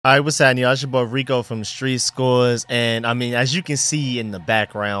All right, what's happening, y'all? It's your boy Rico from RicoScores, and I mean, as you can see in the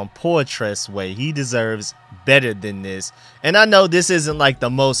background, poor Tressway, he deserves better than this. And I know this isn't like the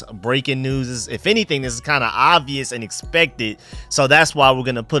most breaking news. If anything, this is kind of obvious and expected, so that's why we're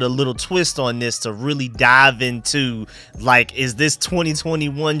gonna put a little twist on this to really dive into, like, is this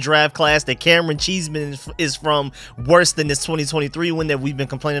 2021 draft class that Camaron Cheeseman is from worse than this 2023 one that we've been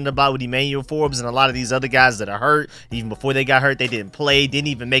complaining about with Emmanuel Forbes and a lot of these other guys that are hurt? Even before they got hurt, they didn't play, didn't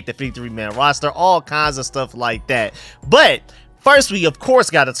even make the 53-man roster, all kinds of stuff like that. But first, we of course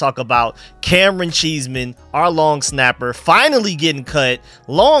got to talk about Camaron Cheeseman, our long snapper, finally getting cut.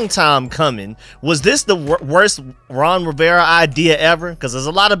 Long time coming. Was this the worst Ron Rivera idea ever? Because there's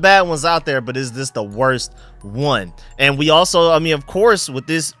a lot of bad ones out there, but is this the worst one? And we also, I mean, of course, with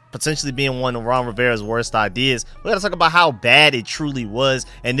this potentially being one of Ron Rivera's worst ideas, we got to talk about how bad it truly was.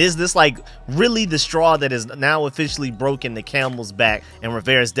 And is this like really the straw that is now officially broken the camel's back, and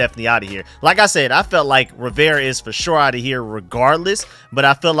Rivera's definitely out of here? Like I said, I felt like Rivera is for sure out of here regardless, but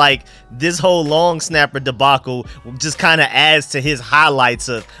I feel like this whole long snapper debacle just kind of adds to his highlights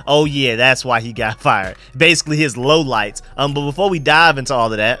of, oh yeah, that's why he got fired. Basically his lowlights. But before we dive into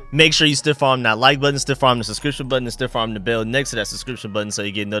all of that, make sure you stiff arm that like button, stiff arm the subscription button, and stiff arm the bell next to that subscription button so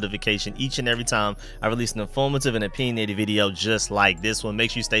you get notification each and every time I release an informative and opinionated video just like this one.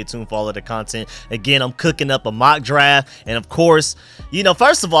 Make sure you stay tuned for all of the content. Again, I'm cooking up a mock draft, and of course, you know,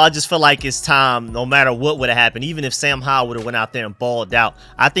 first of all, I just feel like it's time, no matter what would have happened, even if Sam Howell would have went out there and balled out,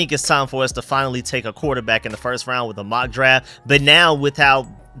 I think it's time for us to finally take a quarterback in the first round with a mock draft. But now with how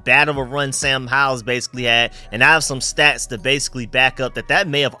bad of a run Sam Howell's basically had, and I have some stats to basically back up that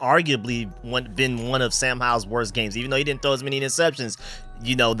may have arguably been one of Sam Howell's worst games, even though he didn't throw as many interceptions.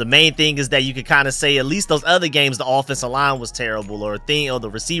 You know, the main thing is that you could kind of say at least those other games the offensive line was terrible, or the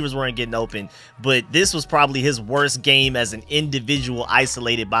receivers weren't getting open, but this was probably his worst game as an individual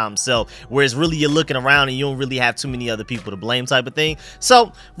isolated by himself, whereas really you're looking around and you don't really have too many other people to blame type of thing.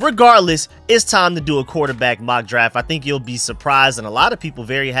 So regardless, it's time to do a quarterback mock draft. I think you'll be surprised, and a lot of people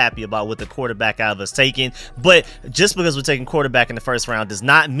very happy about what the quarterback out of us taking. But just because we're taking quarterback in the first round does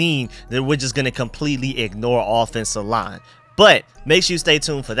not mean that we're just going to completely ignore offensive line. But make sure you stay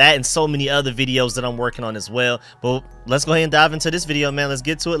tuned for that and so many other videos that I'm working on as well. But let's go ahead and dive into this video, man. Let's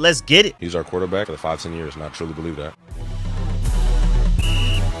get to it. Let's get it. He's our quarterback for the 5-10 years, and I truly believe that.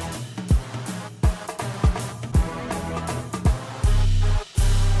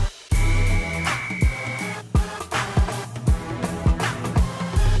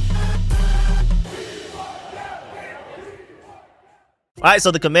 All right,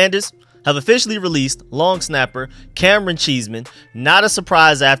 so the Commanders have officially released long snapper Camaron Cheeseman. Not a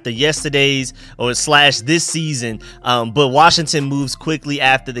surprise after yesterday's or slash this season, but Washington moves quickly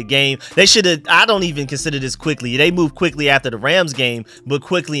after the game. They should have, I don't even consider this quickly. They moved quickly after the Rams game, but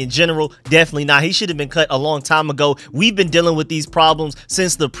quickly in general, definitely not. He should have been cut a long time ago. We've been dealing with these problems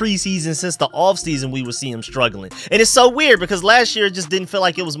since the preseason, since the offseason. We would see him struggling. And it's so weird because last year it just didn't feel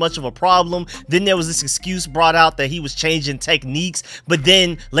like it was much of a problem. Then there was this excuse brought out that he was changing techniques, but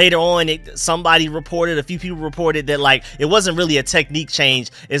then later on, somebody reported, a few people reported that like it wasn't really a technique change.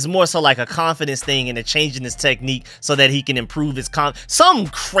 It's more so like a confidence thing and a change in his technique so that he can improve his something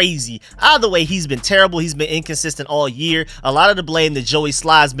crazy. Either way, he's been terrible. He's been inconsistent all year. A lot of the blame that Joey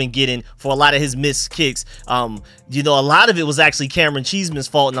Sly's been getting for a lot of his missed kicks, you know, a lot of it was actually Camaron Cheeseman's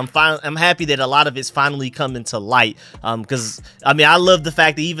fault, and I'm happy that a lot of it's finally coming to light. Because I mean, I love the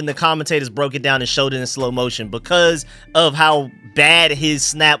fact that even the commentators broke it down and showed it in slow motion because of how bad his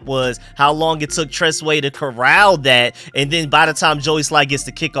snap was, how long it took Tressway to corral that, and then by the time Joey Sly gets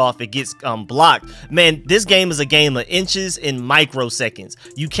the kickoff, it gets blocked. Man, this game is a game of inches and microseconds.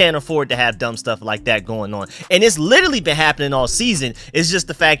 You can't afford to have dumb stuff like that going on, and it's literally been happening all season. It's just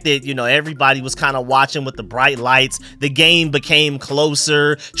the fact that, you know, everybody was kind of watching with the bright lights. The game became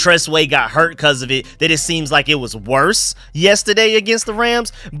closer. Tressway got hurt because of it, that it seems like it was worse yesterday against the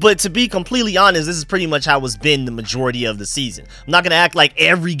Rams. But to be completely honest, this is pretty much how it's been the majority of the season. I'm not gonna act like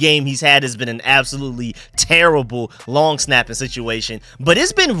every game he's had has been an absolutely terrible long snapping situation, but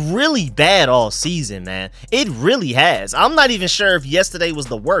it's been really bad all season, man. It really has. I'm not even sure if yesterday was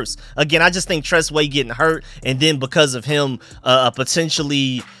the worst. Again, I just think Tressway getting hurt, and then because of him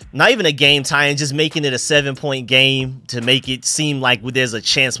potentially not even a game tie-in, just making it a 7-point game to make it seem like there's a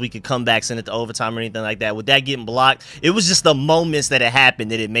chance we could come back, send it to overtime or anything like that. With that getting blocked, it was just the moments that it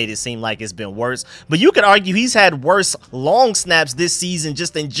happened that it made it seem like it's been worse. But you could argue he's had worse long snaps this season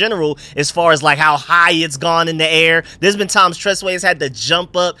just in general general as far as like how high it's gone in the air. There's been times Tressway has had to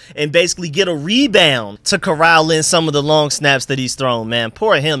jump up and basically get a rebound to corral in some of the long snaps that he's thrown, man.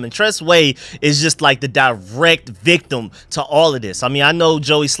 Poor him. And Tressway is just like the direct victim to all of this. I mean, I know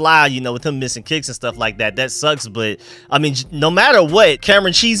Joey Sly, you know, with him missing kicks and stuff like that, that sucks. But I mean, no matter what,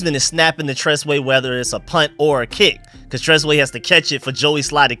 Camaron Cheeseman is snapping the Tressway, whether it's a punt or a kick, because Tressway has to catch it for Joey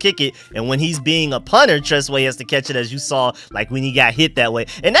Sly to kick it. And when he's being a punter, Tressway has to catch it, as you saw, like when he got hit that way.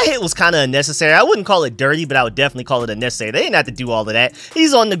 And that hit was kind of unnecessary. I wouldn't call it dirty, but I would definitely call it unnecessary. They didn't have to do all of that.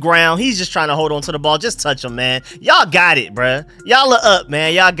 He's on the ground. He's just trying to hold on to the ball. Just touch him, man. Y'all got it, bruh. Y'all are up,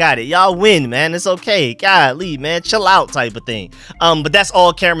 man. Y'all got it. Y'all win, man. It's okay. Golly, man. Chill out type of thing. But that's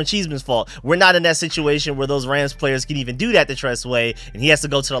all Camaron Cheeseman's fault. We're not in that situation where those Rams players can even do that to Tressway, and he has to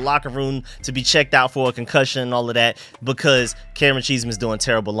go to the locker room to be checked out for a concussion and all of that because Camaron Cheeseman's doing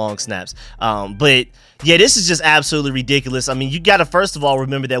terrible long snaps. But yeah, this is just absolutely ridiculous. I mean, you got to first of all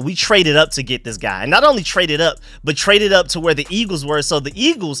remember that we traded up to get this guy. And not only traded up, but traded up to where the Eagles were. So the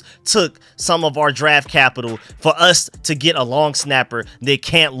Eagles took some of our draft capital for us to get a long snapper that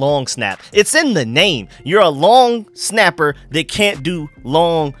can't long snap. It's in the name. You're a long snapper that can't do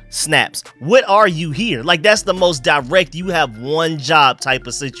long snaps. What are you here? Like, that's the most direct, you have one job type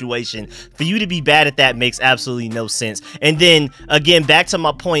of situation. For you to be bad at that makes absolutely no sense. And then, again, back to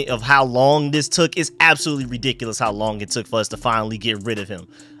my point of how long this took, is absolutely ridiculous how long it took for us to finally get rid of him.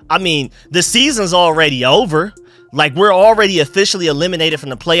 I mean, the season's already over. Like, we're already officially eliminated from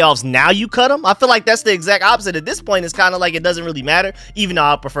the playoffs. Now you cut him? I feel like that's the exact opposite. At this point, it's kind of like it doesn't really matter, even though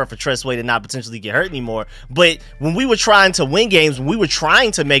I prefer for Tressway to not potentially get hurt anymore. But when we were trying to win games, when we were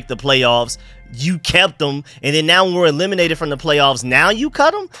trying to make the playoffs, you kept them. And then now when we're eliminated from the playoffs, now you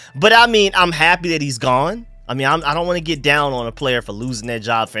cut him? But I mean, I'm happy that he's gone. I mean, I don't want to get down on a player for losing their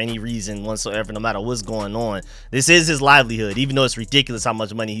job for any reason whatsoever, no matter what's going on. This is his livelihood, even though it's ridiculous how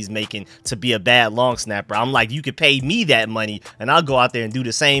much money he's making to be a bad long snapper. I'm like, you could pay me that money and I'll go out there and do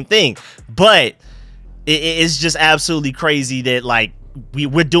the same thing. But it's just absolutely crazy that, like,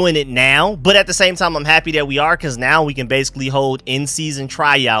 we're doing it now. But at the same time, I'm happy that we are, because now we can basically hold in-season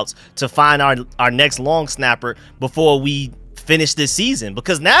tryouts to find our next long snapper before we finish this season.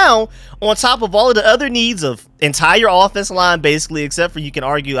 Because now, on top of all of the other needs of entire offensive line, basically, except for, you can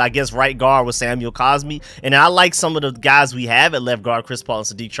argue, I guess, right guard with Samuel Cosme, and I like some of the guys we have at left guard, Chris Paul and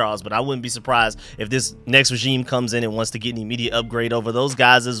Sadiq Charles, but I wouldn't be surprised if this next regime comes in and wants to get an immediate upgrade over those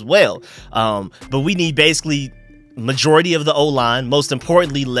guys as well. But we need basically majority of the O-line, most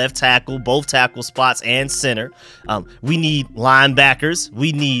importantly left tackle, both tackle spots, and center. We need linebackers,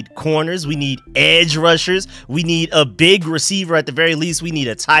 we need corners, we need edge rushers, we need a big receiver at the very least, we need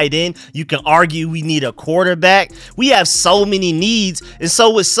a tight end. You can argue we need a quarterback. We have so many needs, and so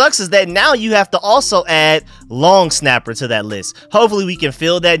what sucks is that now you have to also add long snapper to that list. Hopefully we can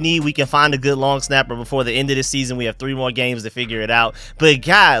fill that need. We can find a good long snapper before the end of the season. We have 3 more games to figure it out. But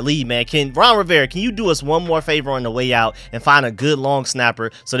golly, man, Ron Rivera, can you do us one more favor on the way out and find a good long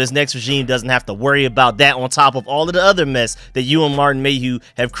snapper so this next regime doesn't have to worry about that, on top of all of the other mess that you and Martin Mayhew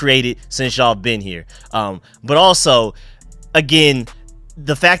have created since y'all been here. But also, again,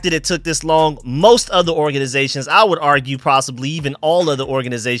 the fact that it took this long, most other organizations, I would argue possibly even all other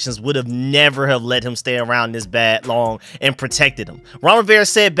organizations, would have never have let him stay around this bad long and protected him. Ron Rivera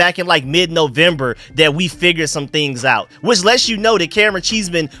said back in like mid-November that we figured some things out, which lets you know that Camaron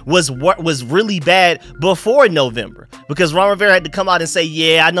Cheeseman was really bad before November, because Ron Rivera had to come out and say,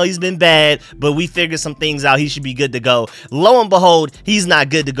 yeah, I know he's been bad, but we figured some things out. He should be good to go. Lo and behold, he's not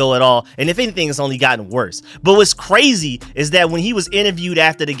good to go at all. And if anything, it's only gotten worse. But what's crazy is that when he was interviewed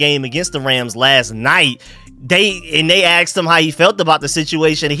after the game against the Rams last night, they asked him how he felt about the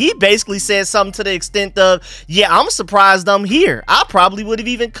situation. He basically said something to the extent of, yeah, I'm surprised I'm here. I probably would have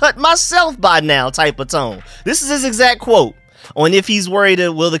even cut myself by now type of tone. This is his exact quote on if he's worried,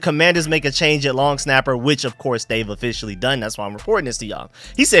 will the Commanders make a change at long snapper, which of course they've officially done. That's why I'm reporting this to y'all.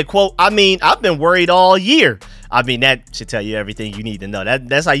 He said, quote, I mean, I've been worried all year. I mean, that should tell you everything you need to know.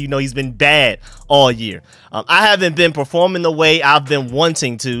 That's how you know he's been bad all year. I haven't been performing the way I've been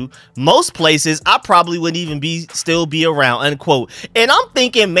wanting to. Most places, I probably wouldn't even still be around, unquote. And I'm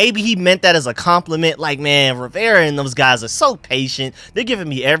thinking maybe he meant that as a compliment. Like, man, Rivera and those guys are so patient. They're giving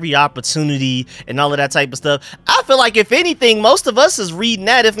me every opportunity and all of that type of stuff. I feel like, if anything, most of us is reading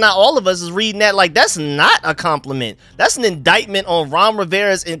that, if not all of us is reading that, like, that's not a compliment. That's an indictment on Ron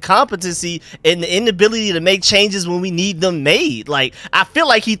Rivera's incompetency and the inability to make changes when we need them made. Like, I feel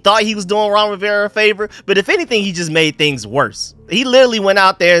like he thought he was doing Ron Rivera a favor, but if anything, he just made things worse. He literally went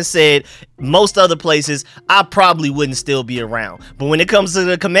out there and said, most other places, I probably wouldn't still be around. But when it comes to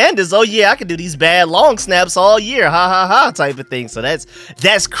the Commanders, oh yeah, I can do these bad long snaps all year, ha ha ha type of thing. So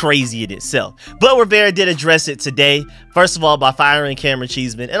that's crazy in itself. But Rivera did address it today. First of all, by firing Camaron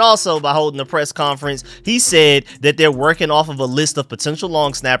Cheeseman, and also by holding a press conference. He said that they're working off of a list of potential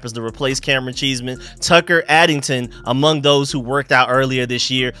long snappers to replace Camaron Cheeseman, Tucker Addington among those who worked out earlier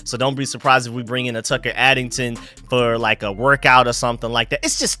this year. So don't be surprised if we bring in a Tucker Addington for like a workout or something like that.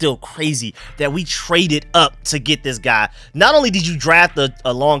 It's just still crazy that we traded up to get this guy. Not only did you draft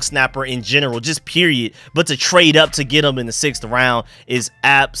a long snapper in general, just period, but to trade up to get him in the 6th round is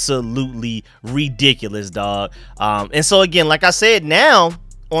absolutely ridiculous, dog. And so again, like I said, now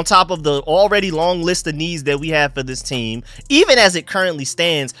on top of the already long list of needs that we have for this team, even as it currently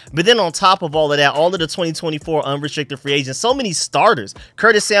stands, but then on top of all of that, all of the 2024 unrestricted free agents, so many starters.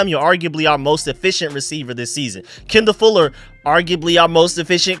 Curtis Samuel, arguably our most efficient receiver this season. Kendall Fuller, arguably our most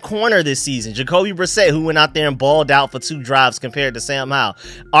efficient corner this season. Jacoby Brissett, who went out there and balled out for 2 drives compared to Sam Howell.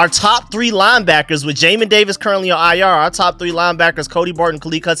 Our top 3 linebackers, with Jamin Davis currently on IR, our top 3 linebackers, Cody Barton,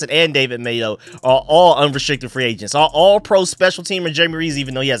 Khalid Hudson, and David Mayo, are all unrestricted free agents. Our all-pro special teamer, Jeremy Reeves,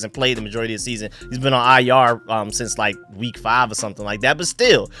 even though he hasn't played the majority of the season, he's been on IR since like week 5 or something like that. But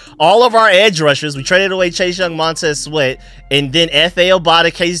still, all of our edge rushers, we traded away Chase Young, Montez Sweat, and then F.A.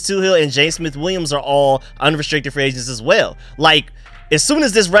 Obata, Casey Toohill, and James Smith-Williams are all unrestricted free agents as well. Like, as soon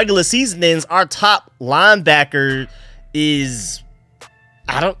as this regular season ends, our top linebacker is,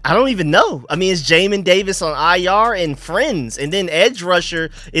 I don't even know. I mean, it's Jamin Davis on IR and friends, and then edge rusher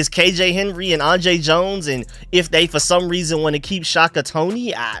is KJ Henry and Andre Jones, and if they for some reason want to keep Shaka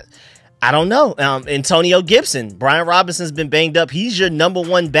Toney, I don't know. Antonio Gibson, Brian Robinson's been banged up. He's your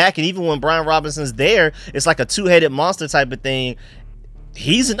 #1 back, and even when Brian Robinson's there, it's like a 2-headed monster type of thing.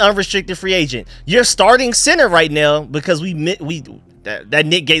 He's an unrestricted free agent. Your starting center right now, because that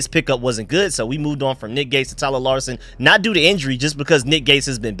Nick Gates pickup wasn't good, so we moved on from Nick Gates to Tyler Larson, not due to injury, just because Nick Gates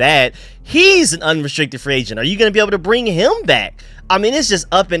has been bad. He's an unrestricted free agent. Are you going to be able to bring him back? I mean, it's just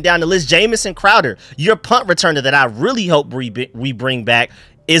up and down the list. Jamison Crowder, your punt returner that I really hope we bring back,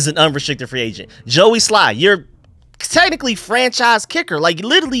 is an unrestricted free agent. Joey Sly, you're technically franchise kicker, like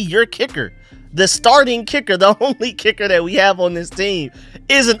literally your kicker. The starting kicker, the only kicker that we have on this team,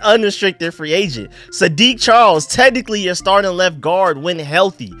 is an unrestricted free agent. Sadiq Charles, technically your starting left guard when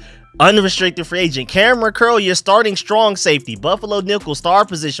healthy, unrestricted free agent. Cameron Curl, your starting strong safety, Buffalo nickel, star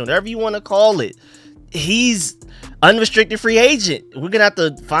position, whatever you want to call it. He's unrestricted free agent. We're going to have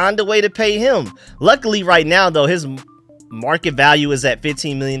to find a way to pay him. Luckily right now, though, his market value is at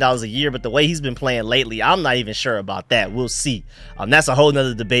 $15 million a year, but the way he's been playing lately, I'm not even sure about that. We'll see. That's a whole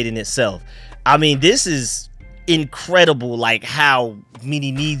nother debate in itself. I mean, this is incredible, like how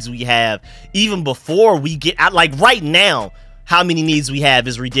many needs we have even before we get out. Like right now, how many needs we have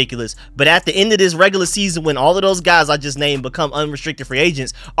is ridiculous. But at the end of this regular season, when all of those guys I just named become unrestricted free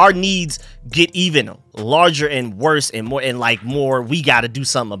agents, our needs get even larger and worse and more, we got to do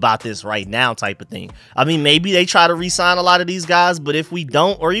something about this right now type of thing. I mean, maybe they try to re-sign a lot of these guys, but if we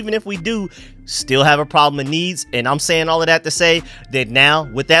don't, or even if we do, still have a problem of needs. And I'm saying all of that to say that now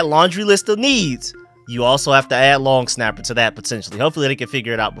with that laundry list of needs, you also have to add long snapper to that potentially. Hopefully they can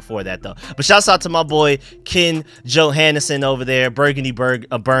figure it out before that though. But shouts out to my boy Ken Johannesson over there, Burgundy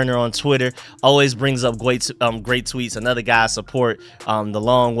Burner on Twitter. Always brings up great tweets. Another guy I support the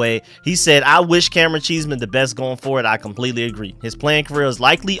long way. He said, I wish Camaron Cheeseman the best going forward. I completely agree. His playing career is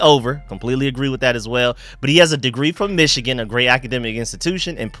likely over. Completely agree with that as well. But he has a degree from Michigan, a great academic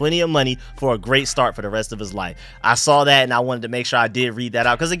institution, and plenty of money for a great start for the rest of his life. I saw that and I wanted to make sure I did read that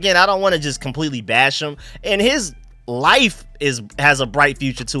out. Because again, I don't want to just completely bash him, and his life has a bright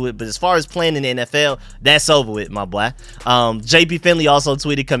future to it, but as far as playing in the NFL, that's over with, my boy. JP Finley also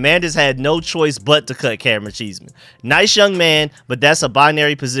tweeted, Commanders had no choice but to cut Camaron Cheeseman. Nice young man, but that's a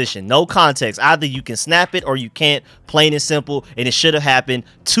binary position. No context. Either you can snap it or you can't, plain and simple, and it should have happened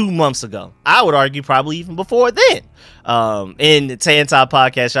 2 months ago. I would argue probably even before then. In the Tan Top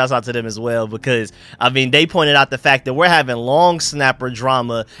podcast, shouts out to them as well, because I mean, they pointed out the fact that we're having long snapper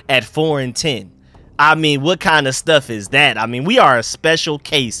drama at 4 and 10. I mean, what kind of stuff is that? I mean, we are a special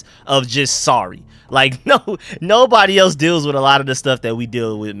case of just sorry. Like, nobody else deals with a lot of the stuff that we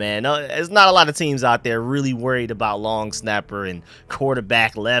deal with, man. There's not a lot of teams out there really worried about long snapper and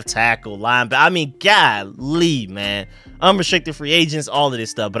quarterback, left tackle, linebacker. I mean, golly, man. Unrestricted free agents, all of this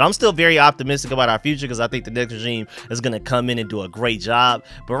stuff. But I'm still very optimistic about our future because I think the next regime is going to come in and do a great job.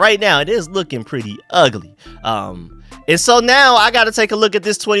 But right now, it is looking pretty ugly. And so now I got to take a look at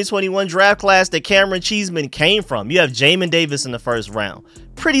this 2021 draft class that Camaron Cheeseman came from. You have Jamin Davis in the first round.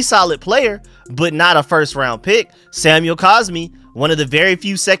 Pretty solid player, but not a first round pick. Samuel Cosmi, One of the very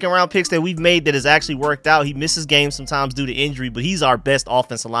few second-round picks that we've made that has actually worked out. He misses games sometimes due to injury, but he's our best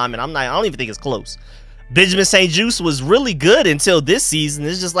offensive lineman. I don't even think it's close. Benjamin St-Juste was really good until this season.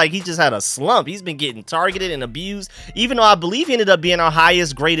 It's just like he just had a slump. He's been getting targeted and abused. Even though I believe he ended up being our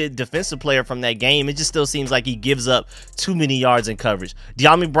highest graded defensive player from that game, it just still seems like he gives up too many yards in coverage.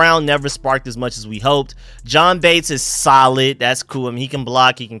 De'Ami Brown never sparked as much as we hoped. John Bates is solid. That's cool. I mean, he can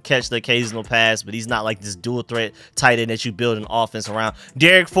block. He can catch the occasional pass, but he's not like this dual threat tight end that you build an offense around.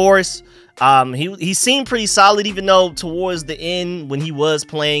 Derek Forrest, he seemed pretty solid, even though towards the end when he was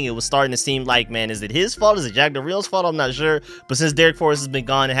playing, it was starting to seem like, man, is it his fault? Is it Jack Del Rio's fault? I'm not sure. But since Derek Forrest has been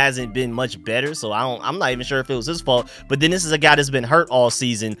gone, it hasn't been much better. So I'm not even sure if it was his fault. But then this is a guy that's been hurt all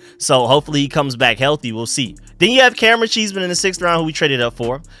season. So hopefully he comes back healthy. We'll see. Then you have Camaron Cheeseman in the 6th round, who we traded up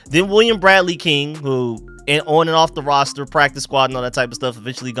for. Then William Bradley King, who on and off the roster, practice squad and all that type of stuff,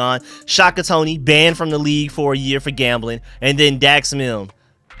 eventually gone. Shaka Toney, banned from the league for a year for gambling. And then Dax Milne.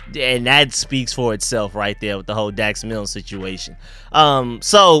 And that speaks for itself right there with the whole Dax Milne situation.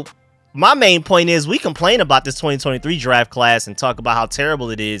 So my main point is, we complain about this 2023 draft class and talk about how terrible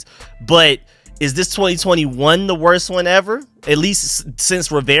it is, but is this 2021 the worst one ever? At least since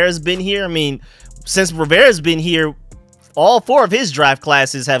Rivera's been here. I mean, since Rivera's been here, all 4 of his draft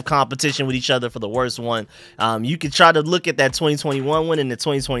classes have competition with each other for the worst one. You could try to look at that 2021 one and the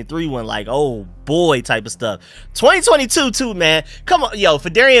 2023 one like, oh boy, type of stuff. 2022 too, man. Come on, yo,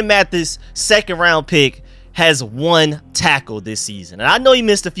 Fedarian Mathis, 2nd round pick, has 1 tackle this season. And I know he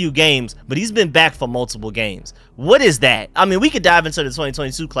missed a few games, but he's been back for multiple games. What is that? I mean, we could dive into the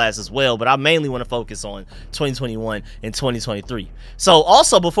 2022 class as well, but I mainly want to focus on 2021 and 2023. So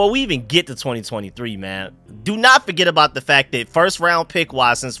also, before we even get to 2023, man, do not forget about the fact that 1st round pick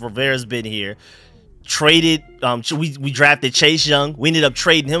wise, since Rivera's been here, traded, we drafted Chase Young. We ended up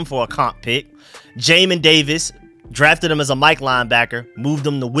trading him for a comp pick. Jamin Davis, drafted him as a Mike linebacker, moved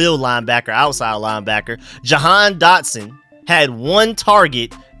him to Will linebacker, outside linebacker. Jahan Dotson had 1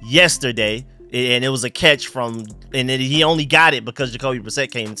 target yesterday, and it was a catch from, and he only got it because Jacoby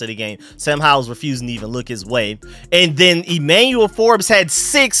Brissett came into the game. Sam Howell's refusing to even look his way. And then Emmanuel Forbes had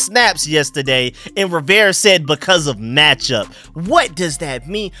 6 snaps yesterday, and Rivera said because of matchup. What does that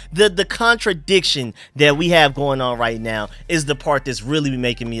mean? The contradiction that we have going on right now is the part that's really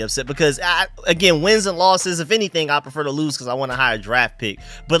making me upset, because again, wins and losses, if anything, I prefer to lose because I want a higher draft pick.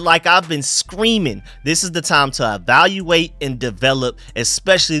 But like I've been screaming, this is the time to evaluate and develop,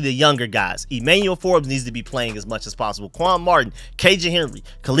 especially the younger guys. Emmanuel Forbes needs to be playing as much as possible. Quan Martin, KJ Henry,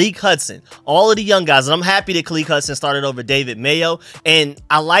 Khaleke Hudson, all of the young guys. And I'm happy that Khaleke Hudson started over David Mayo. And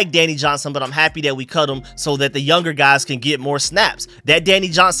I like Danny Johnson, but I'm happy that we cut him so that the younger guys can get more snaps. That Danny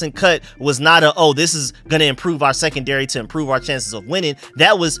Johnson cut was not a, oh, this is going to improve our secondary to improve our chances of winning.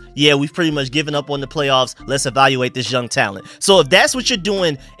 That was, yeah, we've pretty much given up on the playoffs. Let's evaluate this young talent. So if that's what you're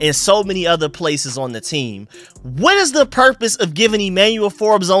doing in so many other places on the team, what is the purpose of giving Emmanuel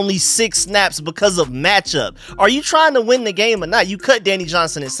Forbes only 6 snaps because of matchup? Are you trying to win the game or not? You cut Danny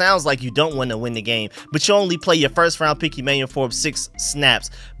Johnson. It sounds like you don't want to win the game, but you only play your 1st round pick Emmanuel Forbes 6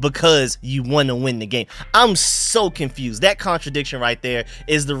 snaps because you want to win the game. I'm so confused. That contradiction right there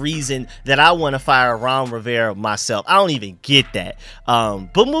is the reason that I want to fire Ron Rivera myself. I don't even get that.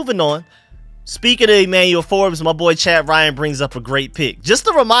 But moving on. Speaking of Emmanuel Forbes, my boy Chad Ryan brings up a great pick. Just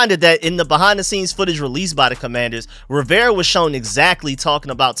a reminder that in the behind-the-scenes footage released by the Commanders, Rivera was shown exactly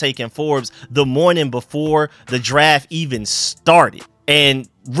talking about taking Forbes the morning before the draft even started. And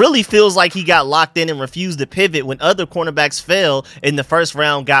really feels like he got locked in and refused to pivot when other cornerbacks fell in the 1st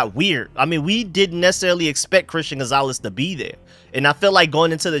round got weird. I mean, we didn't necessarily expect Christian Gonzalez to be there. And I feel like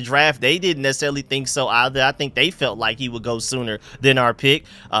going into the draft, they didn't necessarily think so either. I think they felt like he would go sooner than our pick.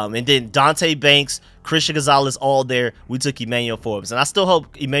 And then Dante Banks, Christian Gonzalez, all there. We took Emmanuel Forbes. And I still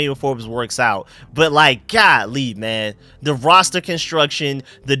hope Emmanuel Forbes works out. But like, golly, man, the roster construction,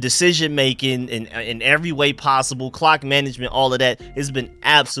 the decision making in every way possible, clock management, all of that has been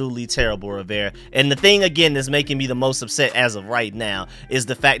absolutely terrible, Rivera. And the thing, again, that's making me the most upset as of right now is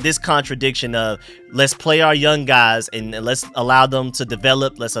the fact, this contradiction of let's play our young guys and let's allow them to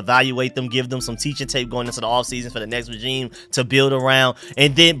develop. Let's evaluate them, give them some teaching tape going into the offseason for the next regime to build around.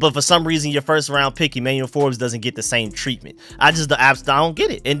 And then, but for some reason, your 1st round pick, Emmanuel Forbes, doesn't get the same treatment. I don't get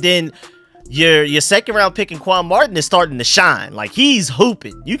it. And then your 2nd round pick in Quan Martin is starting to shine. Like, he's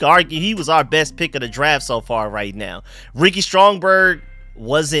hooping. You can argue he was our best pick of the draft so far right now. Ricky Strongberg,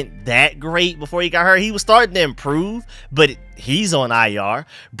 wasn't that great before he got hurt. He was starting to improve, but he's on IR.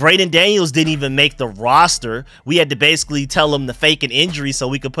 Braden Daniels didn't even make the roster. We had to basically tell him to fake an injury so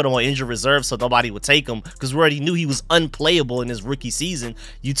we could put him on injured reserve so nobody would take him, because we already knew he was unplayable in his rookie season.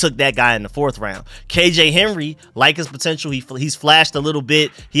 You took that guy in the 4th round. KJ Henry, like his potential, he's flashed a little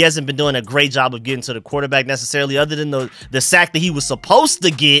bit. He hasn't been doing a great job of getting to the quarterback necessarily, other than the sack that he was supposed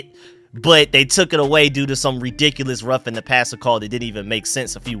to get, but they took it away due to some ridiculous roughing the passer call that didn't even make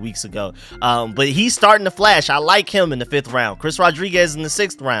sense a few weeks ago. But he's starting to flash. I like him in the 5th round. Chris Rodriguez in the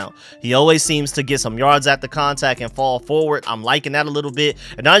 6th round. He always seems to get some yards at the contact and fall forward. I'm liking that a little bit.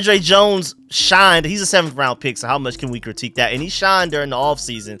 And Andre Jones shined. He's a 7th round pick, so how much can we critique that? And he shined during the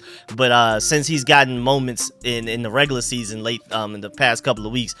offseason. But since he's gotten moments in the regular season late in the past couple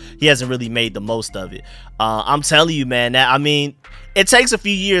of weeks, he hasn't really made the most of it. I'm telling you, man, it takes a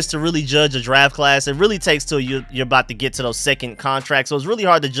few years to really judge a draft class. It really takes till you're about to get to those second contracts. So it's really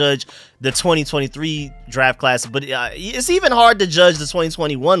hard to judge the 2023 draft class, but it's even hard to judge the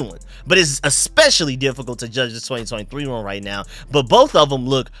 2021 one. But it's especially difficult to judge the 2023 one right now. But both of them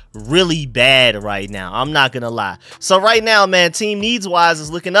look really bad right now. I'm not going to lie. So right now, man, team needs-wise is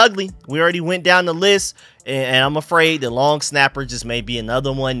looking ugly. We already went down the list. And I'm afraid the long snapper just may be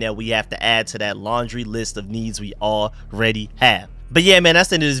another one that we have to add to that laundry list of needs we already have. But yeah, man, that's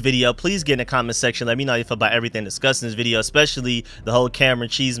the end of this video. Please get in the comment section. Let me know how you feel about everything discussed in this video, especially the whole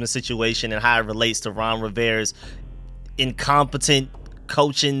Camaron Cheeseman situation and how it relates to Ron Rivera's incompetent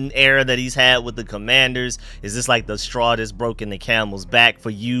coaching era that he's had with the Commanders. Is this like the straw that's broken the camel's back for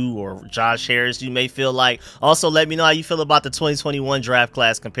you or Josh Harris, you may feel like? Also, let me know how you feel about the 2021 draft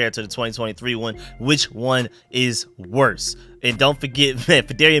class compared to the 2023 one. Which one is worse? And don't forget, man,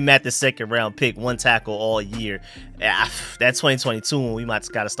 Fidarian Matt, the 2nd round pick, 1 tackle all year. That 2022 one, we might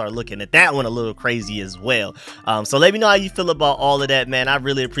got to start looking at that one a little crazy as well. So let me know how you feel about all of that, man. I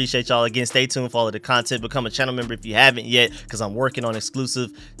really appreciate y'all. Again, stay tuned for all of the content. Become a channel member if you haven't yet, because I'm working on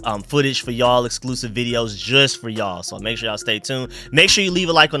exclusive footage for y'all, exclusive videos just for y'all. So make sure y'all stay tuned. Make sure you leave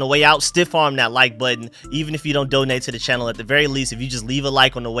a like on the way out. Stiff arm that like button, even if you don't donate to the channel. At the very least, if you just leave a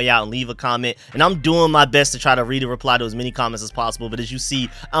like on the way out and leave a comment, and I'm doing my best to try to read and reply to as many comments as possible. But as you see,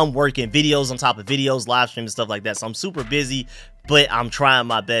 I'm working videos on top of videos, live streams and stuff like that, so I'm super busy, but I'm trying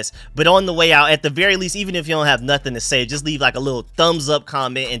my best. But on the way out, at the very least, even if you don't have nothing to say, just leave like a little thumbs up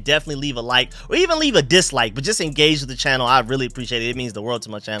comment, and definitely leave a like or even leave a dislike, but just engage with the channel. I really appreciate it. It means the world to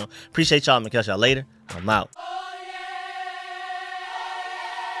my channel. Appreciate y'all. I'm gonna catch y'all later. I'm out.